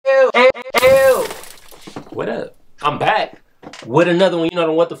What up? I'm back with another one. You know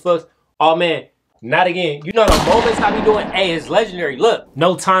the what the fuck? Oh man, not again. You know the moments I be doing? Hey, it's legendary. Look,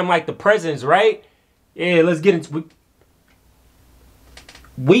 no time like the presents, right? Yeah, let's get into it.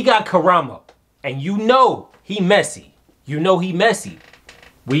 We got KARAMO, and you know he messy. You know he messy.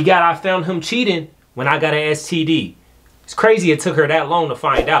 I found him cheating when I got an STD. It's crazy it took her that long to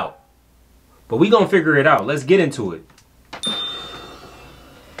find out. But we gonna figure it out. Let's get into it.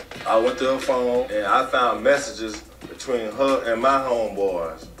 I went to her phone and I found messages between her and my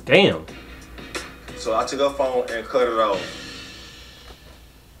homeboys. Damn. So I took her phone and cut it off.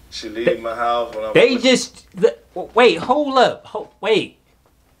 She leave my house when I'm... Wait, hold up. Wait.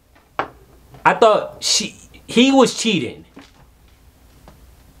 I thought he was cheating.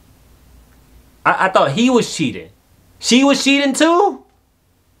 I thought he was cheating. She was cheating too?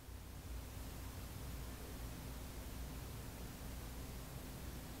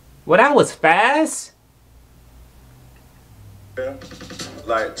 Well, that was fast.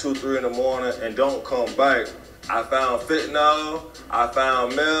 Like 2, 3 in the morning and don't come back. I found fentanyl. I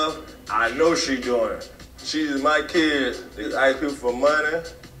found meth. I know she doing it. She's my kid. They ask people for money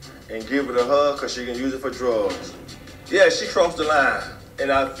and give it to her because she can use it for drugs. Yeah, she crossed the line.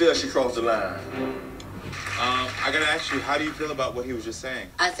 And I feel she crossed the line. I gotta ask you, how do you feel about what he was just saying?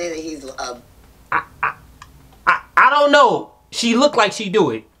 I say that he's I don't know. She looked like she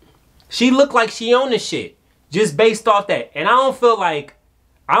do it. She looked like she own the shit. Just based off that. And I don't feel like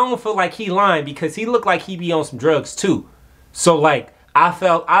he lying because he looked like he be on some drugs too. So like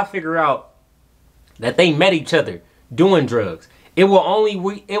I figure out that they met each other doing drugs. That's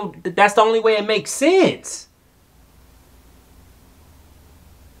the only way it makes sense.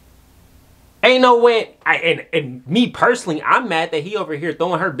 Ain't no way. And me personally, I'm mad that he over here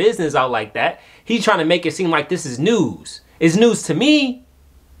throwing her business out like that. He's trying to make it seem like this is news. It's news to me.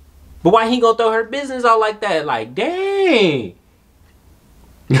 But why he gonna throw her business out like that? Like, dang.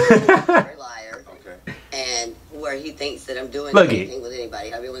 a liar. Okay. And where he thinks that I'm doing anything with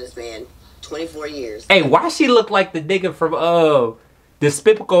anybody. I've been with this man 24 years. Hey, why she look like the nigga from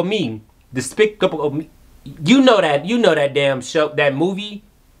Despicable Me? Despicable Me. You know that damn show, that movie.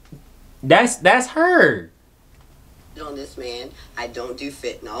 That's her. On this man, I don't do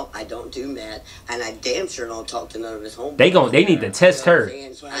fentanyl, I don't do meth, and I damn sure don't talk to none of his homeboys. They need to test her.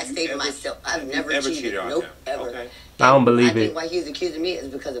 I say to myself, I've never cheated. Nope, ever. Okay. I don't believe it. I think why he's accusing me is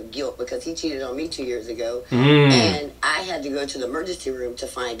because of guilt, because he cheated on me 2 years ago, and I had to go to the emergency room to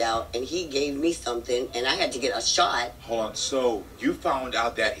find out, and he gave me something, and I had to get a shot. Hold on, so you found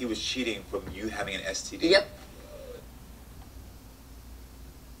out that he was cheating from you having an STD? Yep.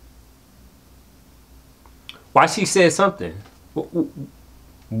 Why she said something?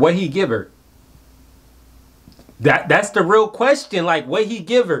 What he give her? That's the real question. Like, what he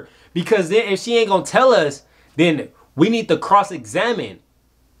give her? Because then if she ain't gonna tell us, then we need to cross-examine.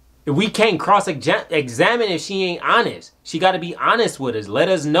 If we can't cross-examine if she ain't honest, she got to be honest with us. Let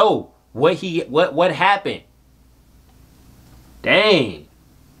us know what happened. Dang.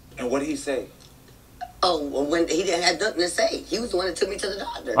 And what did he say? Oh, well, when he didn't have nothing to say, he was the one that took me to the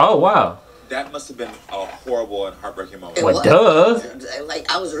doctor. Oh wow. That must have been a horrible and heartbreaking moment. What does? Like,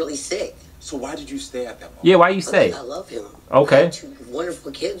 I was really sick. So why did you stay at that moment? Yeah, why you stay? I love him. Okay. I have 2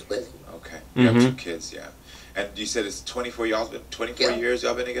 wonderful kids with him. Okay. You have 2 kids, yeah. And you said it's 24 years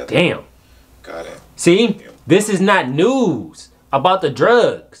y'all been together? Damn. Got it. See? This is not news about the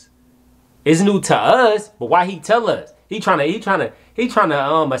drugs. It's new to us, but why he tell us? He trying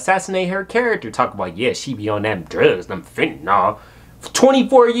to assassinate her character. Talk about, yeah, she be on them drugs, them fentanyl. For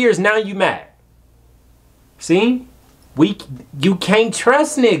 24 years, now you mad. See? You can't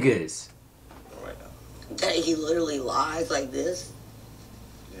trust niggas. Right now. That he literally lies like this.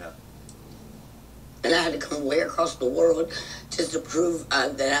 Yeah. And I had to come way across the world just to prove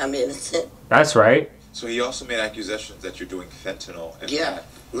that I'm innocent. That's right. So he also made accusations that you're doing fentanyl. And yeah.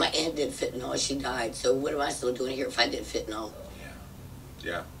 My aunt did fentanyl. She died. So what am I still doing here if I did fentanyl?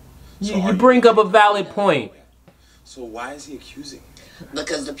 Yeah. So you bring up a valid point. So why is he accusing you?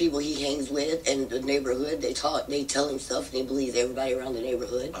 Because the people he hangs with in the neighborhood, they tell him stuff and he believes everybody around the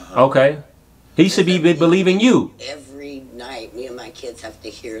neighborhood. Okay. He should be believing you. Every night, me and my kids have to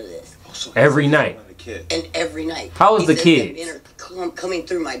hear this. Oh, so every night. And every night. How is the kids? Men are coming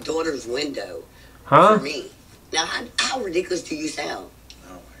through my daughter's window for me. Now, how ridiculous do you sound?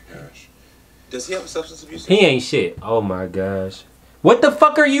 Oh my gosh. Does he have a substance abuse? He ain't shit. Oh my gosh. What the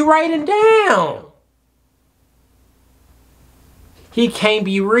fuck are you writing down? He can't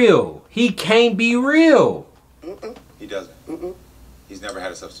be real. He can't be real. He doesn't. He's never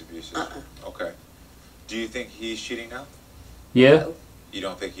had a substance abuse issue. Okay. Do you think he's cheating now? Yeah. No. You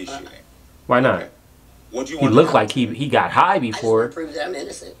don't think he's cheating? Why not? Okay. What do you He want? looked like he got high I just want before. to prove that I'm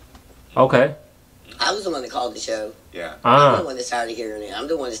innocent. Okay. I was the one that called the show. Yeah. I'm the one that's tired of hearing it. I'm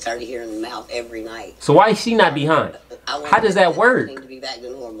the one that's tired of hearing the mouth every night. So why is she not behind? How does that work? To be back to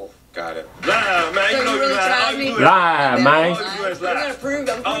normal. Got it. Lie, man. So You know you really you lie. tried All you me? do is Lie, man. I'm gonna prove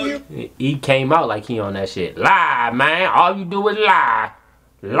I'm He came out like he on that shit. Lie, man. All you do is lie.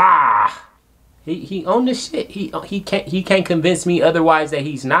 Lie. He on this shit. He can't convince me otherwise that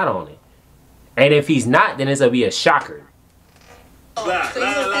he's not on it. And if he's not, then it's gonna be a shocker. Lie.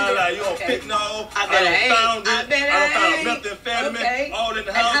 You on fentanyl. I done found methamphetamine all in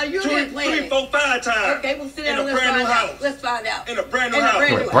the house. How you been playing? 3, 4, 5 times. Okay, we'll sit down in a and brand new house. Let's find out. In a brand new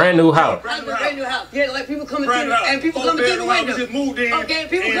house. Brand new house. Brand new house. Yeah, like people coming through, and people coming through the window. We just moved in. Okay,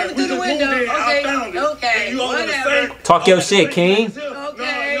 people coming through the just window. moved in. I Okay, found it. okay, And you all in the whatever. same- Talk your all in the shit, same King. place here.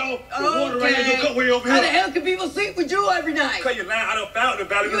 Okay, No, the water right here, you come way over How the here. hell can people sleep with you every night? Cause you lying, I done found it,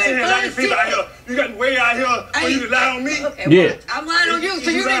 Valley. You You sitting ain't here lying found people out shit. here. You got way out here for you to lie on me. Okay, Yeah. well, I'm lying on you, so And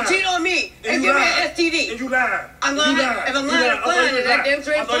you you didn't lying. cheat on me and And give you me an lying. STD. And you lying. I'm You lying. lying. If I'm You lying, lying. I'm I thought lying. you And that was damn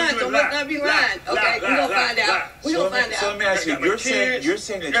straight lying. I thought fine. you So was must lying. not be Lie. lying. Okay, we gonna find out. We gonna find So let out. me ask you. I got my You're saying kids, you're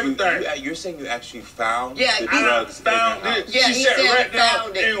saying that everything. you're saying you actually found Yeah, the I drugs in your found house. it. Yeah, She he sat said right there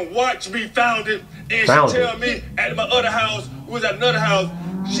found it. and watched me found it. And Found she tell me at my other house, we was at another house,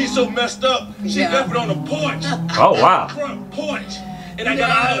 she's so messed up, she Yeah. left it on the porch. Oh, wow. Front porch. And I got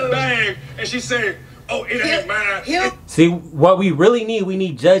out her bag and she said, oh, it ain't mine. See, what we really need, we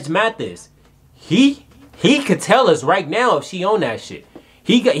need Judge Mathis. He could tell us right now if she on that shit.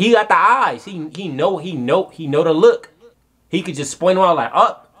 He got the eyes. He know the look. He could just point them out like,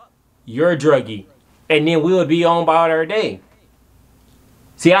 oh, you're a druggie, and then we would be on about our day.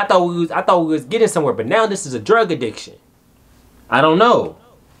 See, I thought we was getting somewhere, but now this is a drug addiction. I don't know.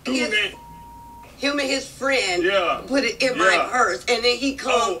 Him and his friend Yeah. put it in my purse, and then he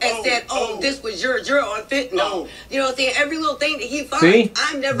come and said, this was your on fentanyl. You know what I'm saying? Every little thing that he finds, See?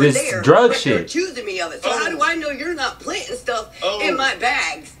 I'm never This there. drug but you're shit. accusing me of it. So how do I know you're not planting stuff in my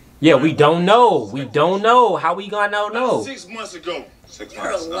bags? Yeah, we don't know. We don't know. How we gonna know? 6 months ago. 6 You're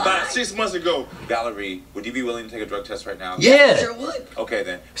months. alive. About 6 months ago. Valerie, would you be willing to take a drug test right now? Yeah. Sure would. Okay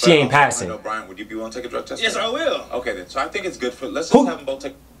then. She But ain't I also passing. wanna know, Brian, would you be willing to take a drug test? Yes, right I now? will. Okay then. So I think it's good for. Let's Who- just have them both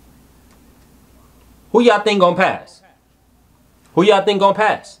take. Who y'all think gonna pass? Who y'all think gonna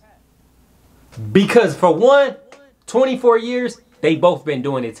pass? Because for one, 24 years, they both been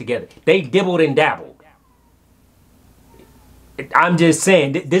doing it together. They dibbled and dabbled. I'm just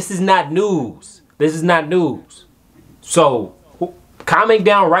saying, this is not news. This is not news. So, comment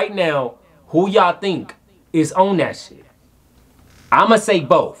down right now who y'all think is on that shit. I'ma say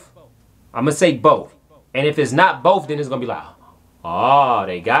both. I'ma say both. And if it's not both, then it's gonna be like, oh,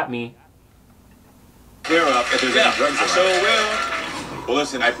 they got me. Clear up if there's Yeah, any drugs I around. sure will. Well,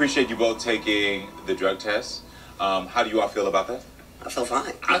 listen, I appreciate you both taking the drug test. How do you all feel about that? I feel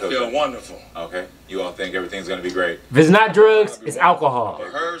fine. I feel wonderful. Okay. You all think everything's gonna be great? If it's not drugs, it's alcohol. For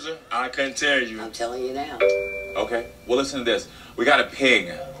hers, I couldn't tell you. I'm telling you now. Okay. Well, listen to this. We got a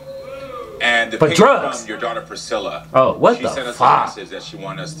ping. And the For ping drugs? is from your daughter Priscilla. Oh, what she the sent us fuck? a message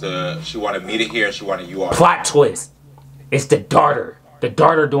that she wanted me to hear. She wanted you all. Plot twist. It's the daughter. The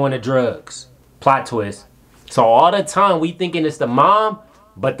daughter doing the drugs. Plot twist. So all the time we thinking it's the mom,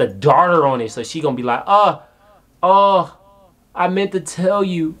 but the daughter on it. So she gonna be like, oh, I meant to tell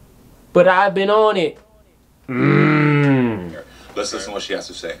you, but I've been on it. Let's listen to what she has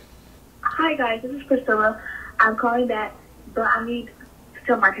to say. Hi guys, this is Priscilla. I'm calling back, but I need to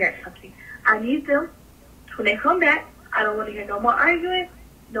tell my parents something. I need them, when they come back, I don't want to hear no more arguing,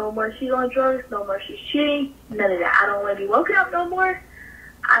 no more she's on drugs, no more she's cheating, none of that. I don't want to be woken up no more.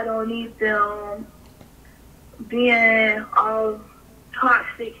 I don't need them being all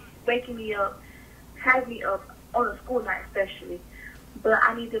toxic, waking me up, having me up on a school night especially. But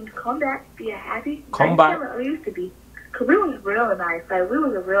I need them to come back, be a happy, Come nice back. family we used to be. Because we was real nice. Like, we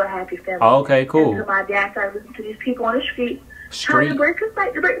was a real happy family. Okay, cool. Until my dad started listening to these people on the street trying to break us,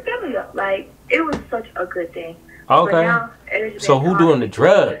 like, to break the family up. Like, it was such a good thing. But Okay. now, it has So been who doing the toxic,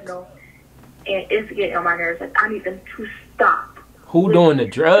 drugs? personal, and it's getting on my nerves. Like, I need them to stop. Who with doing the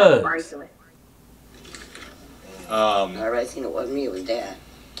stop drugs? arguing. All right, seen it wasn't me, it was Dad.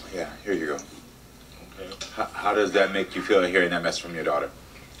 Yeah, here you go. How does that make you feel hearing that message from your daughter?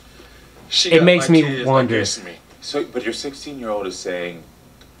 She It got makes my me kids wonder. against me. So, but your 16-year-old is saying,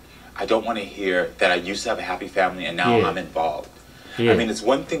 I don't want to hear that I used to have a happy family and now Yeah. I'm involved. Yeah. I mean, it's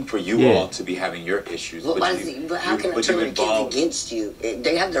one thing for you Yeah. all to be having your issues, But, but, how can I turn the kids against you?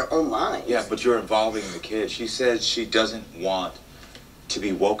 They have their own minds. Yeah, but you're involving the kids. She says she doesn't want to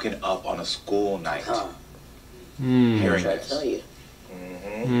be woken up on a school night Huh. hearing I this. tell you.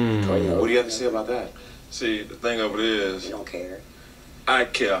 What do you have to say about that? See, the thing of it is, You don't care. I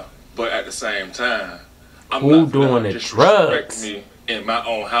care, but at the same time, I'm Who not doing gonna the disrespect drugs? me in my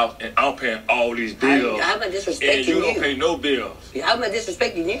own house, and I'm paying all these bills, How am I disrespecting and you don't you? pay no bills. How am I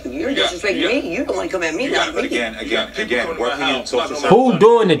disrespecting you? You're You got- disrespecting you got- me. You don't want to come at me, you got- not But me. again, People come to my working in house, social knock on services. Who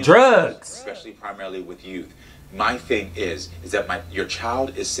doing the drugs? Especially primarily with youth. My thing is that your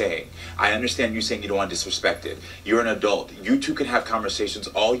child is saying, I understand you saying you don't want to disrespect it. You're an adult. You two can have conversations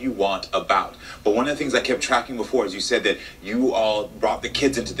all you want about. But one of the things I kept tracking before is you said that you all brought the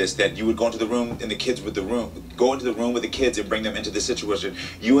kids into this, that you would go into the room and the kids with the room, go into the room with the kids and bring them into this situation.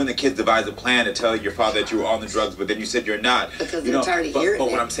 You and the kids devised a plan to tell your father that you were on the drugs, but then you said you're not. Because You they're know, tired of but hearing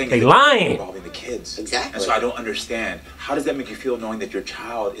what it. I'm saying They is lying. involving the kids. Exactly. And so I don't understand. How does that make you feel knowing that your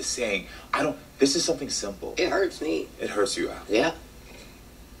child is saying, this is something simple. It hurts me. It hurts you out. Yeah.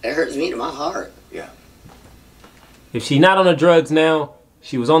 It hurts me to my heart. Yeah. If she not on the drugs now,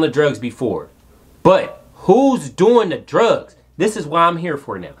 she was on the drugs before. But who's doing the drugs? This is why I'm here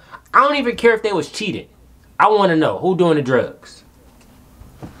for now. I don't even care if they was cheating. I want to know who doing the drugs.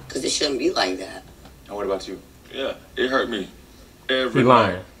 Because it shouldn't be like that. And what about you? Yeah, it hurt me. Every He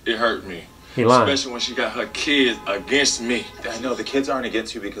lying. night, it hurt me. He lying. Especially when she got her kids against me. I know the kids aren't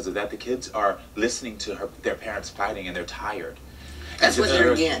against you because of that. The kids are listening to their parents fighting and they're tired. That's what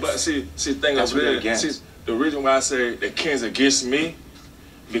they're against. But see, the thing That's of what they're it against. is, see, the reason why I say the kids against me,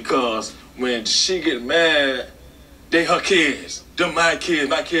 because when she get mad, they her kids. They're my kids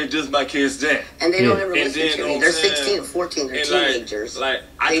this, my kids that. And they don't Yeah. ever And listen then, to you know me. what They're I'm saying? 16 and 14. They're And teenagers. Like They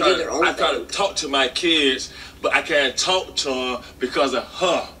I do their own try to thing. talk to my kids, but I can't talk to them because of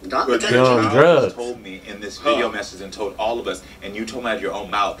her. Not But because Young your of child drugs. has told me in this video Huh. message and told all of us, and you told me out of your own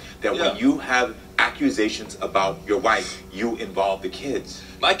mouth, that Yeah. when you have accusations about your wife, you involve the kids.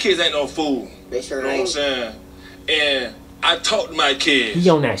 My kids ain't no fool. They sure You know what I'm ain't. saying? And I talk to my kids. He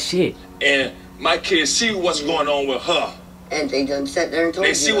on that shit. And my kids see what's going on with her. And they done sat there and told They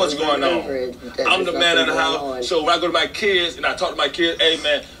you see what's over going and on. over it, that I'm the there's man of the nothing house. going on. So when I go to my kids and I talk to my kids, hey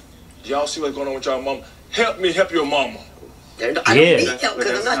man, y'all see what's going on with y'all mama? Help me help your mama. I Yeah. don't need help But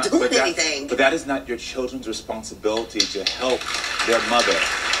because I'm that's not doing but that- anything. But that is not your children's responsibility to help their mother.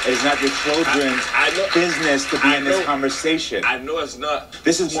 It is not your children's I know- business to be I in this know- conversation. I know it's not.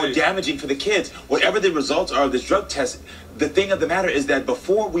 This is more See, damaging for the kids. Whatever the results are of this drug test, the thing of the matter is that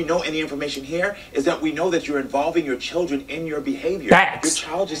before we know any information here, is that we know that you're involving your children in your behavior. Facts. Your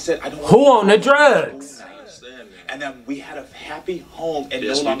child just said, I don't Who want on the drugs? I understand that. And then we had a happy home, and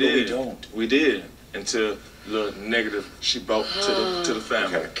Yes, no longer we we did. don't. We did until the negative she brought to the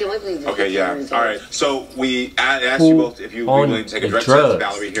family. Okay. Can we please just Okay, get yeah. the results? All right. So I asked Who you both if you were on willing to take a the drug drugs?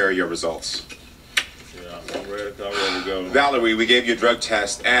 test. Valerie, here are your results. Yeah, I'm ready to go. Valerie, we gave you a drug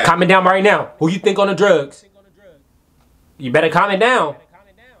test, and Comment down right now. Who you think on the drugs? You better comment down.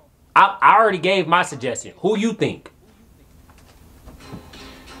 I already gave my suggestion. Who you think?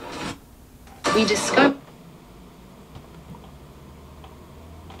 We discovered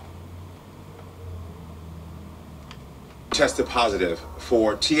tested positive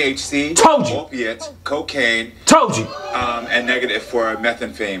for THC, Told you. opiates, cocaine, Told you. and negative for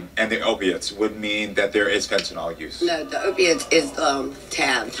methamphetamine. And the opiates would mean that there is fentanyl use. No, the opiates is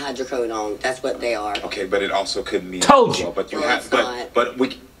tab, hydrocodone. That's what they are. Okay, but it also could mean. Told you. But you Well, have, it's but not. but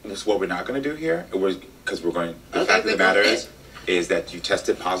we. That's what we're not going to do here. Because we're going. The Okay, fact of we the matter don't. is that you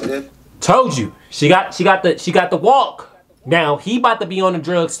tested positive. Told you. She got the walk. Now he about to be on the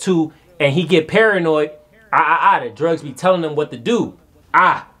drugs too, and he get paranoid. The drugs be telling him what to do.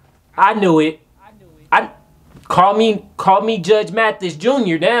 I knew it. Call me Judge Mathis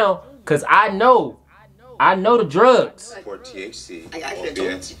Jr. now, cause I know the drugs. For THC, I could have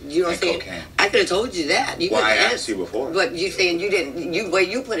opiates, told you. You know what I'm and saying? cocaine. I could have told you that. You Well, I could've asked you before. But you saying you didn't. You way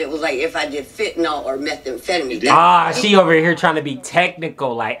you put it was like if I did fentanyl or methamphetamine. She over here trying to be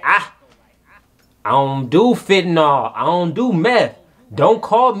technical, like I don't do fentanyl. I don't do meth. Don't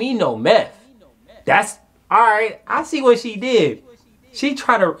call me no meth. That's all right. I see what she did. She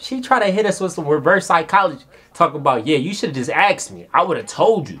try to hit us with some reverse psychology. Talk about, yeah, you should have just asked me. I would have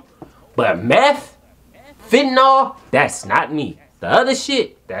told you. But meth, fentanyl, that's not me. The other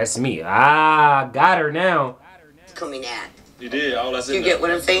shit, that's me. Got her now. It's coming at. You did all that's in You there. get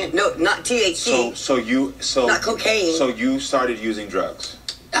what I'm saying? No, not THC. So Not cocaine. So you started using drugs.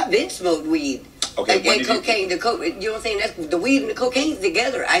 I've been smoked weed. Okay, And when did you- cocaine, you know what I'm saying? That's the weed and the cocaine's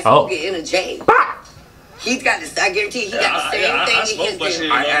together. I smoke it in a J. Bah! He's got this. I guarantee he got the same I thing. smoke in my his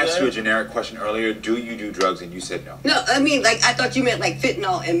shit. I know asked that? you a generic question earlier. Do you do drugs? And you said no. No, I mean, like, I thought you meant like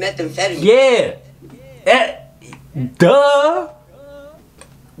fentanyl and methamphetamine. Yeah. Duh.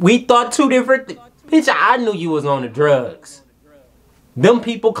 We thought two different things. Bitch, I knew you was on the drugs. Them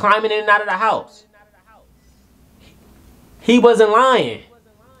people climbing in and out of the house. He wasn't lying.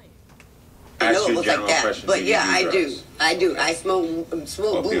 I know Ask it your was like general that, impression, but do you yeah, do I do. drugs? I do. I smoke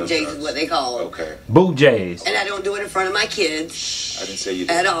boot jays is what they call them. Okay. Boot Jays. And I don't do it in front of my kids I didn't say you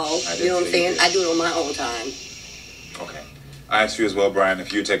did. at all. I didn't You know what I'm say you saying? did. I do it on my own time. Okay. I asked you as well, Brian,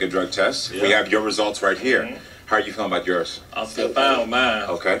 if you take a drug test. We have your results right here. How are you feeling about yours? I'm still fine with mine.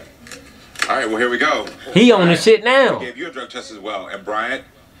 Okay. All right, well, here we go. He on the Brian, shit now. I gave you a drug test as well. And Brian,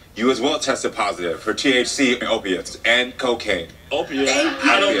 you as well tested positive for THC and opiates and cocaine. Opiates. Thank you.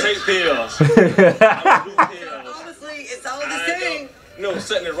 I don't take pills. I don't do pills. Obviously, it's all the I same. don't. No,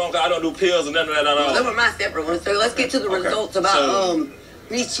 something is wrong. I don't do pills and none of that at Those all. were my separate ones. So let's get to the Okay. results about So-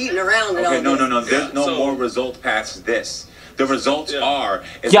 me cheating around and all Okay, no. this. There's no So- more result past this. The results Yeah. are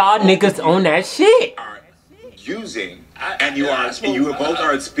is Y'all that niggas on that shit. are using I- and you yeah, are I smoke- you both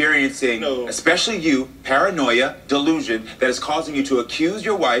are experiencing, No. especially you, paranoia, delusion that is causing you to accuse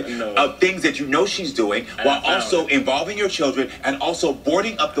your wife No. of things that you know she's doing, And while I found also it. involving your children and also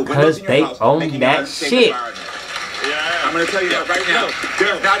boarding up the 'Cause windows in your they house, own making that it an unsafe shit. environment. Yeah, I'm going to tell you that right now. No.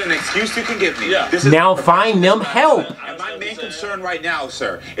 There's not an excuse you can give me. Yeah. This is Now find them help. and my main concern right now,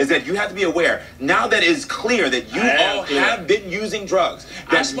 sir, is that you have to be aware, now that it is clear that you I am all clear. have been using drugs,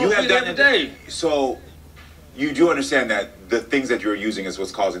 I that smoke you have weed done every day. So, you do understand that the things that you're using is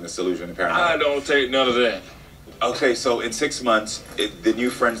what's causing this delusion and paranoia? I don't take none of that. Okay, so in 6 months, the new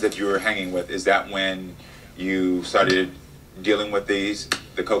friends that you were hanging with, is that when you started dealing with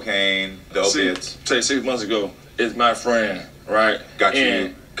the cocaine, the opiates? Say 6 months ago, it's my friend, right? Got you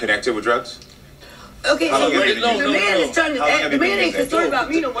And connected with drugs? Okay, How so long have you the been using man it? is trying to. How long have The you been man ain't using it? concerned about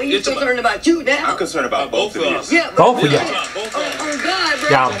me no more. He's It's about- concerned about you now. I'm concerned about both of you. us. But Both of y'all. Both of them. Oh God, bro.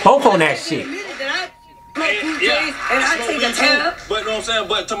 Y'all both on that shit. Admitted that I smoke boot Yeah, jays and I smoke take a weed too. tab. But you know what I'm saying?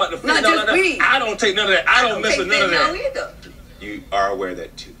 But talking about the Not fentanyl, just weed. I don't take none of that. I don't mess with none of that. Either. You are aware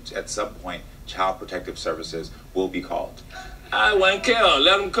that at some point, Child Protective Services will be called. I wouldn't care.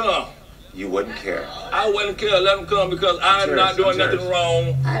 Let them come. You wouldn't care. I wouldn't care. Let them come because I'm serious, not doing I'm nothing serious.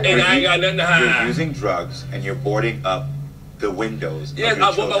 wrong and You're I ain't got nothing to You're hide. using drugs and you're boarding up the windows. Yes, of your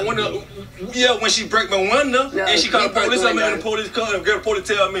I bought my children. window. Yeah, when she break my window No, and she called you the broke police the on me and window. the police come and the police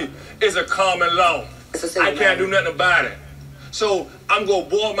tell me it's a common law. It's a civil I can't do matter. nothing about it. So I'm gonna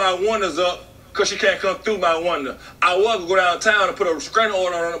board my windows up because she can't come through my window. I was gonna go downtown and put a restraining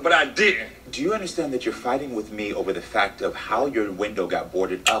order on it, but I didn't. Do you understand that you're fighting with me over the fact of how your window got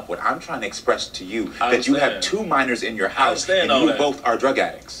boarded up when I'm trying to express to you I that you have understand. 2 minors in your house understand and all you that. both are drug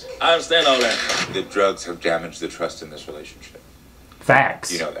addicts? I understand all that. The drugs have damaged the trust in this relationship.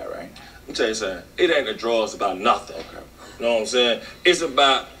 Facts. You know that, right? Let me tell you something. It ain't the drugs about nothing. Okay. You know what I'm saying? It's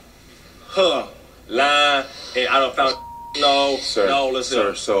about her lying and I don't found no, Sir, no, listen.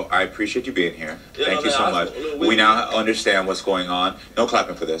 sir, so I appreciate you being here. Yeah, Thank no, you so I- much. we- We now understand what's going on. No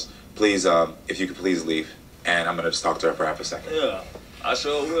clapping for this. Please, if you could please leave. And I'm going to just talk to her for half a second. Yeah, I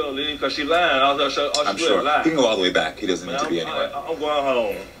sure will leave because she lying. All she I'm will sure. lie. He can go all the way back. He doesn't need to be anywhere. I'm going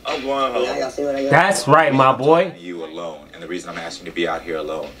home. I'm going Now home. y'all see what I got? That's right, my boy. You alone. And the reason I'm asking you to be out here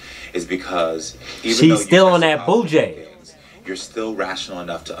alone is because even She's though you still on tested that positive bougie. things, you're still rational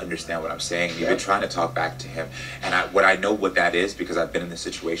enough to understand what I'm saying. You've been trying to talk back to him. And I know what that is because I've been in this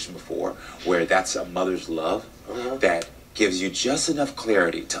situation before where that's a mother's love that gives you just enough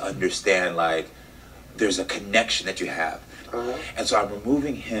clarity to understand, like, there's a connection that you have. And so I'm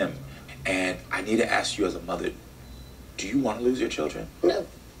removing him. And I need to ask you as a mother, do you want to lose your children? No.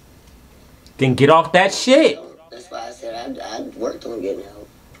 Then get off that shit. That's why I said I worked on getting help.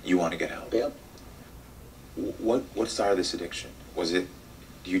 You want to get help? Yep. What started this addiction? Was it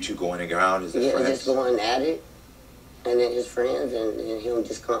you two going around? Is it Yeah, friends? just going at it, and then his friends, and him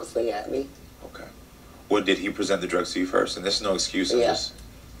just constantly at me. Okay. Well, did he present the drugs to you first? And this is no excuse. Yeah.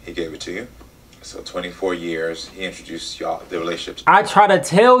 He gave it to you. So 24 years, he introduced y'all the relationship. I try to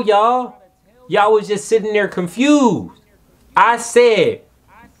tell y'all. Y'all was just sitting there confused. I said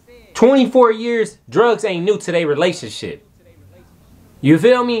 24 years, drugs ain't new to their relationship. You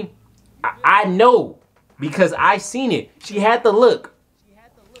feel me? I know because I seen it. She had the look.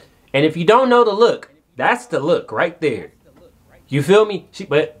 And if you don't know the look, that's the look right there. You feel me?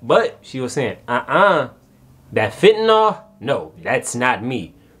 But she was saying, that fentanyl, no, that's not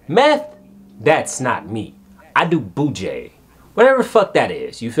me. Meth, that's not me. I do bougie. Whatever the fuck that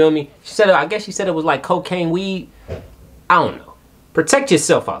is. You feel me? She said, I guess she said it was like cocaine, weed. I don't know. Protect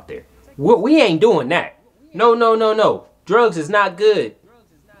yourself out there. We ain't doing that. No. Drugs is not good.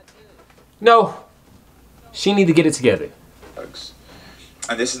 No. She need to get it together. Drugs.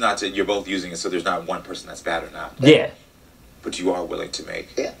 And this is not that you're both using it, so there's not one person that's bad or not. Yeah. But you are willing to make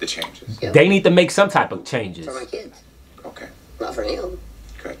Yeah. the changes. Yeah. They need to make some type of changes. For my kids. Okay. Not for him.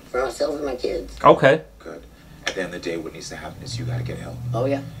 Good. For myself and my kids. Okay. Good. at the end of the day, what needs to happen is you got to get help. Oh,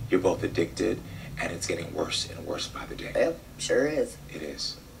 yeah. You're both addicted, and it's getting worse and worse by the day. Yep, sure is. It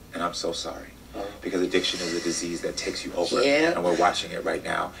is. And I'm so sorry. Because addiction is a disease that takes you over. Yeah. And we're watching it right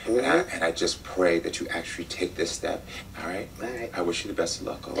now. And I just pray that you actually take this step. All right? All right. I wish you the best of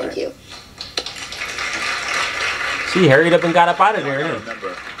luck. All Thank right? you. She hurried up and got up out of there. I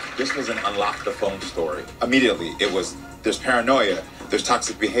remember, this was an unlock the phone story. Immediately, it was, there's paranoia, there's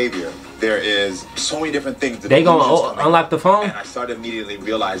toxic behavior, there is so many different things. They gonna unlock the phone? And I started immediately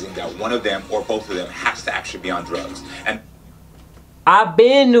realizing that one of them or both of them has to actually be on drugs. And I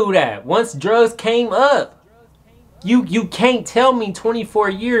been knew that. Once drugs came up, you can't tell me 24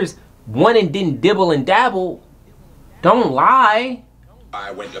 years one and didn't dibble and dabble. Don't lie.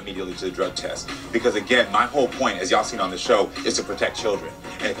 I went immediately to the drug test because, again, my whole point, as y'all seen on the show, is to protect children.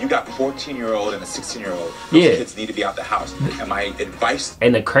 And if you got a 14-year-old and a 16-year-old, those kids need to be out the house. And my advice...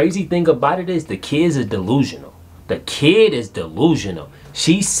 And the crazy thing about it is the kids are delusional. The kid is delusional.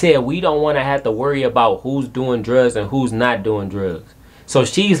 She said we don't want to have to worry about who's doing drugs and who's not doing drugs. So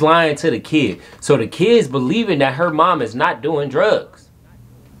she's lying to the kid. So the kid's believing that her mom is not doing drugs.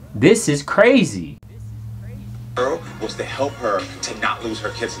 This is crazy. Was to help her to not lose her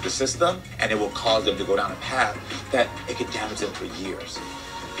kids to the system, and it will cause them to go down a path that it could damage them for years.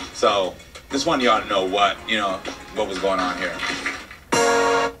 So just wanted y'all to know what was going on here.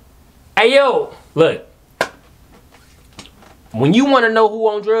 Hey yo, look. When you want to know who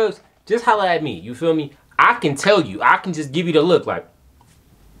on drugs, just holler at me. You feel me? I can tell you. I can just give you the look like,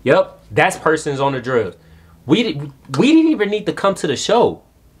 yep, that person's on the drugs. We didn't even need to come to the show.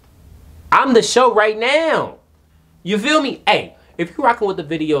 I'm the show right now. You feel me? Hey, if you're rocking with the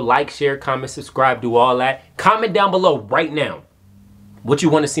video, like, share, comment, subscribe, do all that. Comment down below right now what you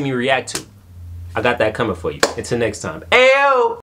want to see me react to. I got that coming for you. Until next time. Ayoo!